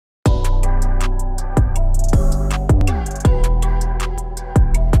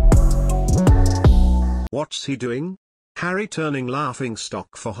What's he doing? Harry turning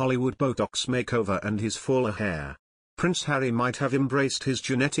laughingstock for Hollywood BOTOX makeover and his fuller hair. Prince Harry might have embraced his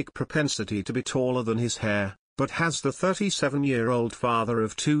genetic propensity to be taller than his hair, but has the 37-year-old father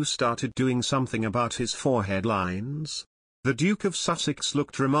of two started doing something about his forehead lines? The Duke of Sussex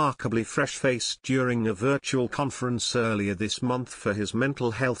looked remarkably fresh-faced during a virtual conference earlier this month for his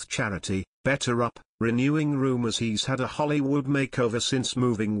mental health charity, BetterUp, renewing rumors he's had a Hollywood makeover since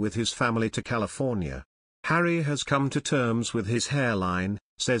moving with his family to California. Harry has come to terms with his hairline,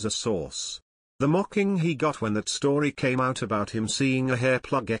 says a source. The mocking he got when that story came out about him seeing a hair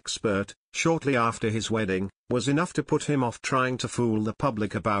plug expert, shortly after his wedding, was enough to put him off trying to fool the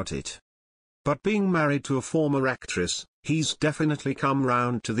public about it. But being married to a former actress, he's definitely come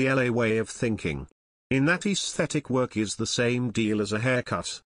round to the LA way of thinking. In that aesthetic work is the same deal as a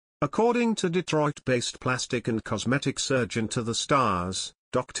haircut. According to Detroit-based plastic and cosmetic surgeon to the stars,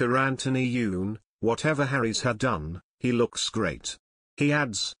 Dr. Anthony Yoon, whatever Harry's had done, he looks great. He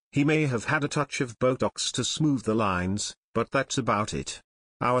adds, he may have had a touch of Botox to smooth the lines, but that's about it.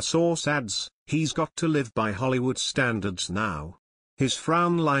 Our source adds, he's got to live by Hollywood standards now. His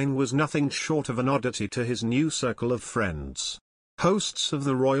frown line was nothing short of an oddity to his new circle of friends. Hosts of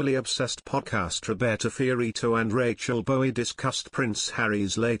the royally obsessed podcast Roberta Fiorito and Rachel Bowie discussed Prince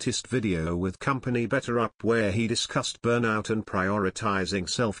Harry's latest video with company BetterUp, where he discussed burnout and prioritizing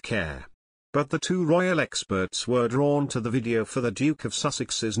self-care. But the two royal experts were drawn to the video for the Duke of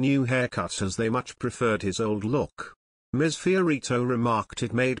Sussex's new haircut as they much preferred his old look. Ms. Fiorito remarked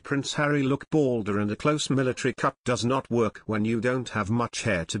it made Prince Harry look balder, and a close military cut does not work when you don't have much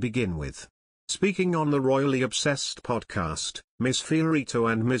hair to begin with. Speaking on the Royally Obsessed podcast, Ms.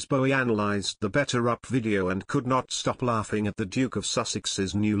 Fiorito and Ms. Bowie analyzed the BetterUp video and could not stop laughing at the Duke of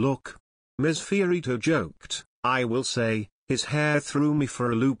Sussex's new look. Ms. Fiorito joked, "I will say, his hair threw me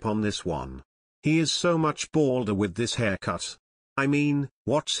for a loop on this one. He is so much balder with this haircut. I mean,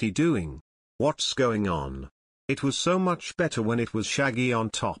 what's he doing? What's going on? It was so much better when it was shaggy on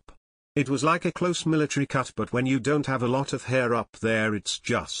top. It was like a close military cut, but when you don't have a lot of hair up there it's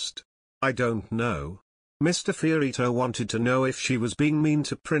just... I don't know." Mr. Fiorito wanted to know if she was being mean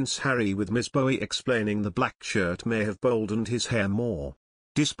to Prince Harry, with Ms. Bowie explaining the black shirt may have boldened his hair more.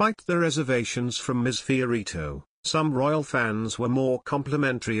 Despite the reservations from Ms. Fiorito, some royal fans were more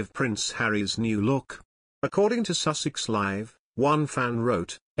complimentary of Prince Harry's new look. According to Sussex Live, one fan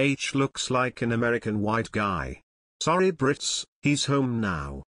wrote, "H looks like an American white guy. Sorry Brits, he's home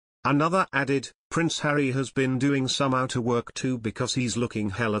now." Another added, "Prince Harry has been doing some outer work too because he's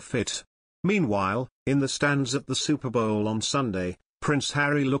looking hella fit." Meanwhile, in the stands at the Super Bowl on Sunday, Prince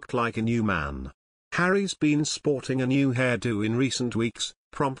Harry looked like a new man. Harry's been sporting a new hairdo in recent weeks,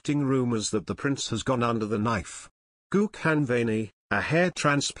 prompting rumors that the prince has gone under the knife. Guk Hanvani, a hair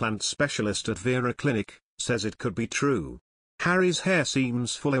transplant specialist at Vera Clinic, says it could be true. Harry's hair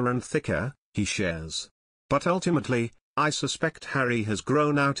seems fuller and thicker, he shares. But ultimately, I suspect Harry has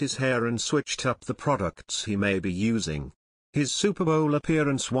grown out his hair and switched up the products he may be using. His Super Bowl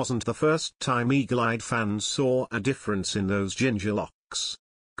appearance wasn't the first time eagle-eyed fans saw a difference in those ginger locks.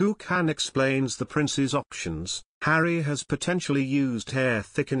 Guk Han explains the prince's options. Harry has potentially used hair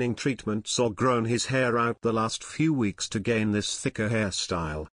thickening treatments or grown his hair out the last few weeks to gain this thicker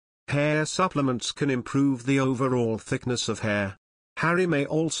hairstyle. Hair supplements can improve the overall thickness of hair. Harry may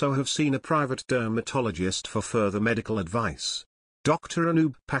also have seen a private dermatologist for further medical advice. Dr.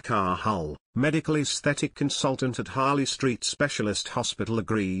 Anoop Pakar-Hull, medical aesthetic consultant at Harley Street Specialist Hospital,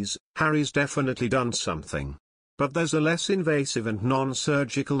 agrees, Harry's definitely done something. But there's a less invasive and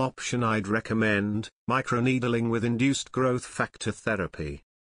non-surgical option I'd recommend, microneedling with induced growth factor therapy.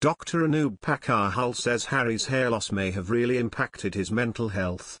 Dr. Anoop Pakar-Hull says Harry's hair loss may have really impacted his mental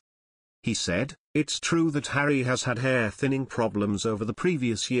health. He said, "It's true that Harry has had hair thinning problems over the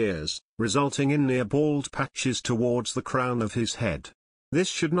previous years, resulting in near bald patches towards the crown of his head. This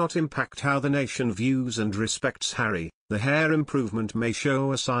should not impact how the nation views and respects Harry. The hair improvement may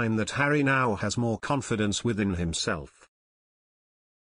show a sign that Harry now has more confidence within himself."